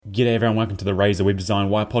G'day everyone, welcome to the Razor Web Design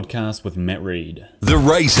Wire podcast with Matt Reed. The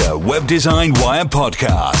Razor Web Design Wire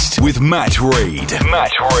podcast with Matt Reed.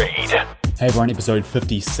 Hey everyone, episode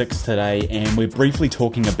 56 today, and we're briefly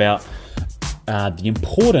talking about the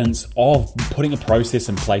importance of putting a process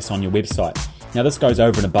in place on your website. Now this goes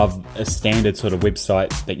over and above a standard sort of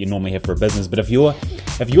website that you normally have for a business, but if you're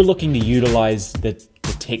looking to utilize the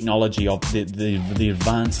technology of the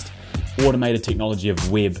advanced automated technology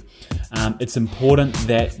of web, it's important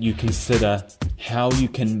that you consider how you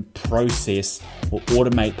can process or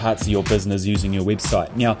automate parts of your business using your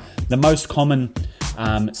website. Now, the most common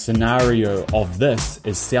scenario of this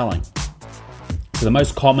is selling. So the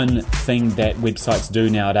most common thing that websites do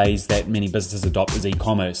nowadays that many businesses adopt is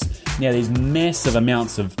e-commerce. Now there's massive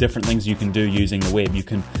amounts of different things you can do using the web. You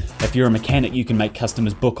can, if you're a mechanic, you can make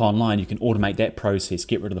customers book online. You can automate that process,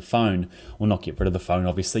 get rid of the phone. Well, not get rid of the phone,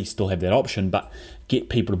 obviously, you still have that option, but get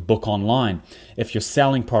people to book online. If you're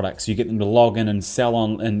selling products, you get them to log in and sell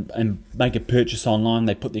on and make a purchase online.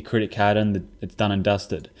 They put their credit card in, it's done and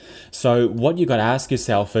dusted. So what you got to ask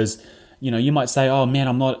yourself is, you might say, oh man,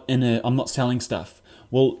 I'm not selling stuff.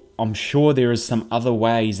 Well, I'm sure there is some other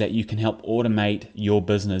ways that you can help automate your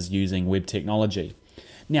business using web technology.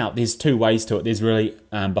 Now, there's two ways to it. There's really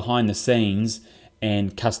behind the scenes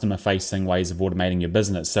and customer facing ways of automating your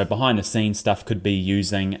business. So behind the scenes stuff could be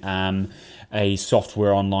using a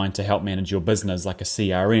software online to help manage your business, like a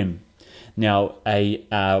CRM. Now,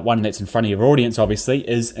 one that's in front of your audience, obviously,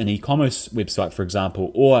 is an e-commerce website, for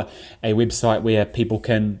example, or a website where people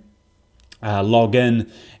can log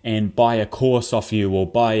in and buy a course off you, or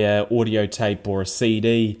buy a audio tape or a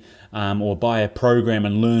CD, or buy a program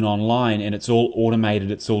and learn online, and it's all automated,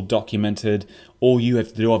 it's all documented. All you have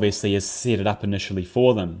to do obviously is set it up initially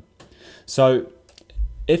for them. So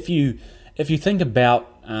if you think about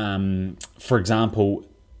for example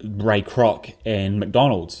Ray Kroc and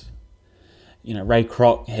McDonald's, Ray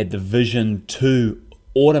Kroc had the vision to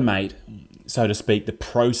automate, so to speak, the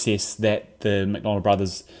process that the McDonald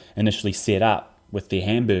brothers initially set up with their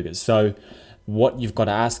hamburgers. So what you've got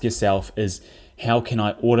to ask yourself is, how can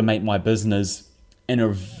I automate my business in a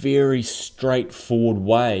very straightforward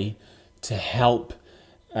way to help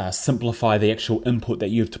simplify the actual input that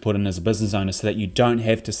you have to put in as a business owner, so that you don't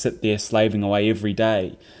have to sit there slaving away every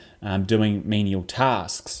day doing menial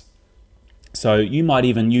tasks. So you might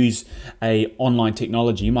even use a online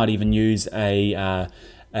technology. You might even use a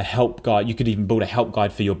help guide. You could even build a help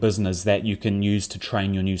guide for your business that you can use to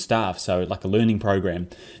train your new staff. So like a learning program.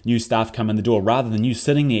 New staff come in the door, rather than you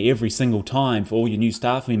sitting there every single time for all your new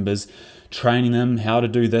staff members, training them how to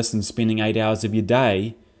do this and spending 8 hours of your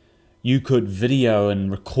day, you could video and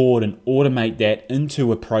record and automate that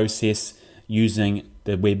into a process using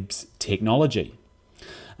the web's technology.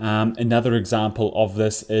 Another example of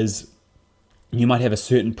this is, you might have a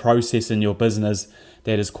certain process in your business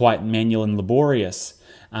that is quite manual and laborious.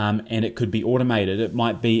 And it could be automated. It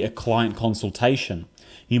might be a client consultation.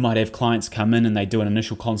 You might have clients come in and they do an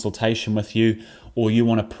initial consultation with you, or you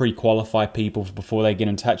want to pre-qualify people before they get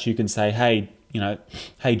in touch. You can say, hey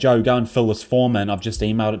Joe, go and fill this form in. I've just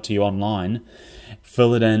emailed it to you online.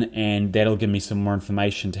 Fill it in, and that'll give me some more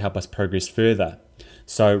information to help us progress further.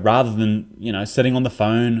 So rather than sitting on the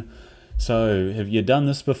phone, so have you done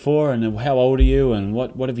this before, and how old are you, and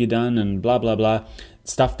what have you done, and blah blah blah.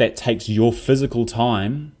 Stuff that takes your physical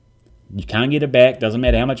time, you can't get it back, doesn't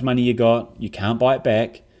matter how much money you got, you can't buy it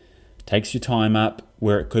back, takes your time up,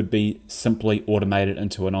 where it could be simply automated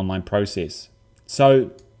into an online process.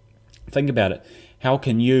 So think about it. How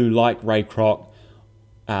can you, like Ray Kroc,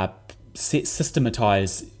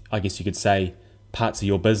 systematize, I guess you could say, parts of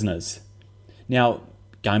your business? Now,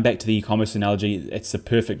 going back to the e-commerce analogy, it's a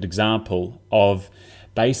perfect example of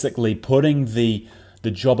basically putting the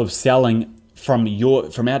job of selling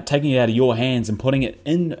taking it out of your hands and putting it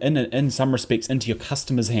in some respects into your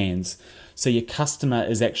customer's hands. So your customer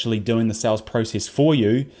is actually doing the sales process for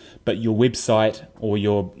you, but your website or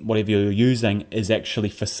whatever you're using is actually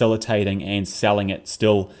facilitating and selling it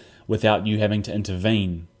still without you having to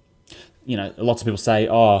intervene. Lots of people say,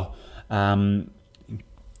 I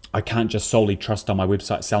can't just solely trust on my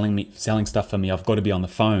website selling stuff for me. I've got to be on the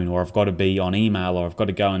phone, or I've got to be on email, or I've got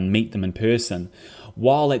to go and meet them in person.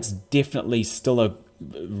 While it's definitely still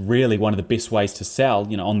really one of the best ways to sell,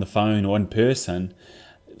 on the phone or in person,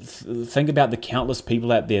 think about the countless people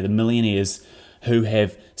out there, the millionaires who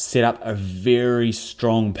have set up a very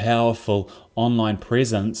strong, powerful online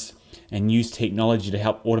presence and use technology to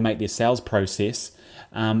help automate their sales process,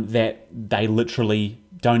 that they literally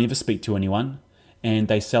don't ever speak to anyone, and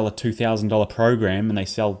they sell a $2,000 program and they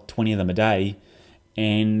sell 20 of them a day,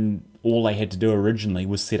 and all they had to do originally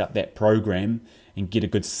was set up that program and get a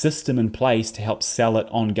good system in place to help sell it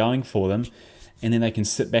ongoing for them, and then they can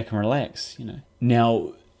sit back and relax,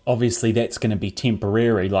 Now, obviously that's going to be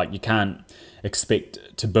temporary. Like, you can't expect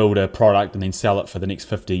to build a product and then sell it for the next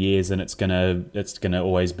 50 years and it's gonna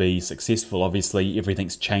always be successful. Obviously,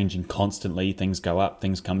 everything's changing constantly. Things go up,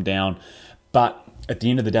 things come down. But at the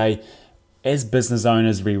end of the day, as business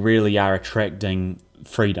owners, we really are attracting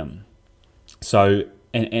freedom. So,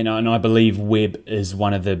 and I believe web is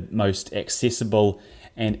one of the most accessible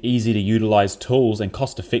and easy to utilize tools, and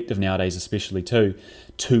cost effective nowadays especially too,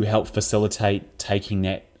 to help facilitate taking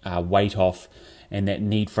that weight off and that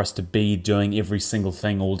need for us to be doing every single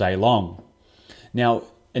thing all day long. Now,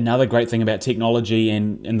 another great thing about technology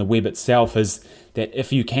and the web itself is that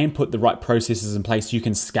if you can put the right processes in place, you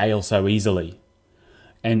can scale so easily.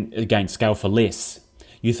 And again, scale for less.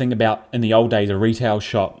 You think about, in the old days, a retail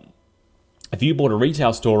shop. If you bought a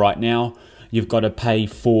retail store right now, you've got to pay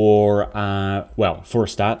for a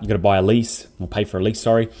start, you've got to buy a lease, or pay for a lease,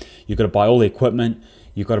 sorry. You've got to buy all the equipment,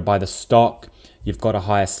 you've got to buy the stock, you've got to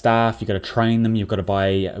hire staff, you've got to train them, you've got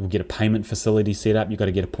to get a payment facility set up, you've got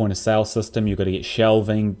to get a point of sale system, you've got to get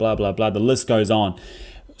shelving, blah, blah, blah. The list goes on.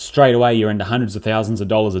 Straight away, you're into hundreds of thousands of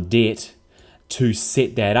dollars of debt to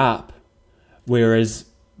set that up. Whereas,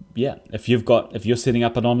 if you're setting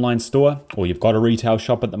up an online store, or you've got a retail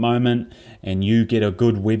shop at the moment, and you get a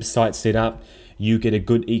good website set up, you get a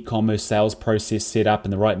good e-commerce sales process set up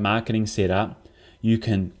and the right marketing set up, you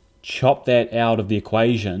can chop that out of the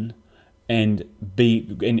equation and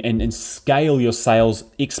scale your sales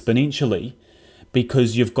exponentially,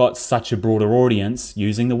 because you've got such a broader audience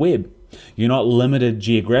using the web. You're not limited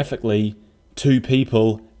geographically to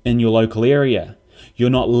people in your local area. You're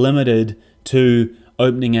not limited to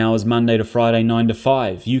opening hours Monday to Friday, 9 to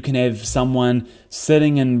 5. You can have someone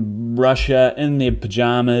sitting in Russia in their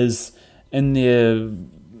pajamas, in their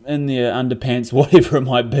underpants, whatever it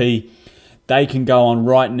might be. They can go on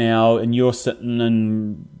right now, and you're sitting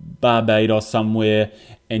in Barbados somewhere,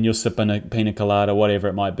 and you're sipping a pina colada, whatever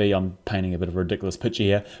it might be. I'm painting a bit of a ridiculous picture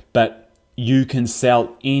here, but you can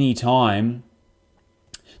sell anytime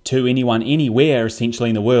to anyone, anywhere, essentially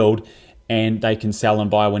in the world, and they can sell and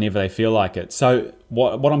buy whenever they feel like it. So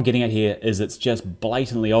what I'm getting at here is, it's just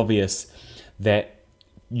blatantly obvious that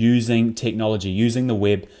using technology, using the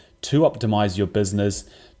web to optimize your business,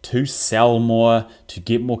 to sell more, to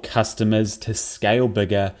get more customers, to scale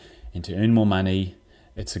bigger, and to earn more money,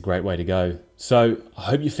 it's a great way to go. So I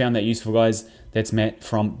hope you found that useful, guys. That's Matt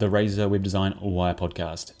from the Razor Web Design Wire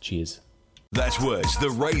podcast. Cheers. That was the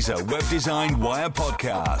Razor Web Design Wire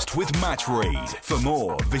podcast with Matt Reed. For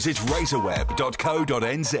more, visit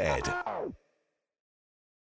razorweb.co.nz.